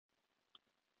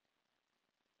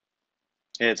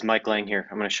Hey, it's Mike Lang here.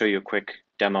 I'm going to show you a quick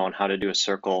demo on how to do a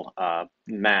circle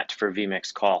mat for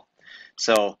vMix call.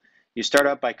 So you start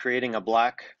out by creating a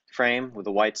black frame with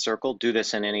a white circle. Do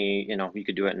this in any, you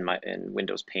could do it in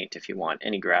Windows Paint if you want,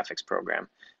 any graphics program.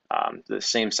 The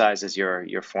same size as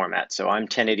your format. So I'm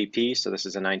 1080p, so this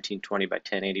is a 1920 by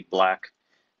 1080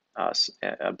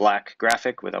 a black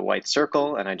graphic with a white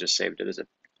circle, and I just saved it as a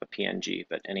PNG,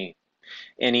 but any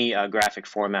graphic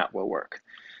format will work.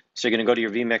 So you're going to go to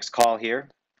your vMix call here.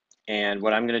 And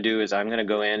what I'm going to do is I'm going to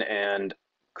go in and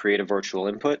create a virtual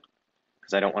input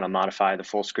because I don't want to modify the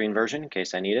full screen version in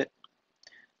case I need it.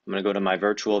 I'm going to go to my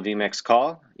virtual vMix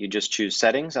call. You just choose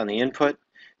settings on the input,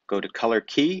 go to color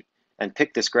key, and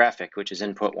pick this graphic, which is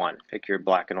input 1. Pick your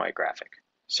black and white graphic.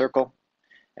 Circle,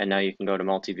 and now you can go to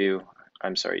multi-view.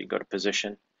 You go to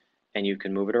position, and you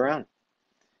can move it around.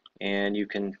 And you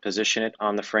can position it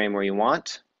on the frame where you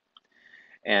want.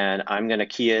 And I'm going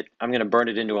to burn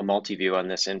it into a multi-view on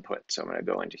this input. So I'm going to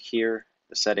go into here,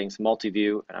 the settings,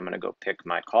 multi-view, and I'm going to go pick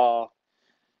my call,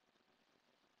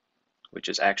 which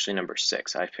is actually number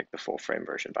 6. I picked the full frame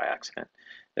version by accident.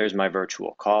 There's my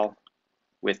virtual call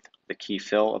with the key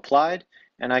fill applied,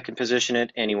 and I can position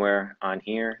it anywhere on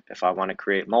here. If I want to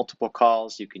create multiple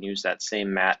calls, you can use that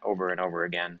same mat over and over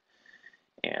again.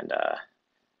 And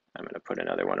I'm going to put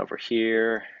another one over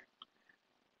here.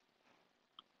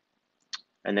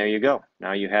 And there you go.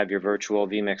 Now you have your virtual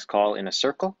vMix call in a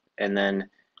circle, and then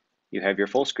you have your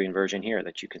full screen version here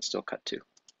that you can still cut to.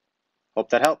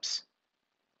 Hope that helps.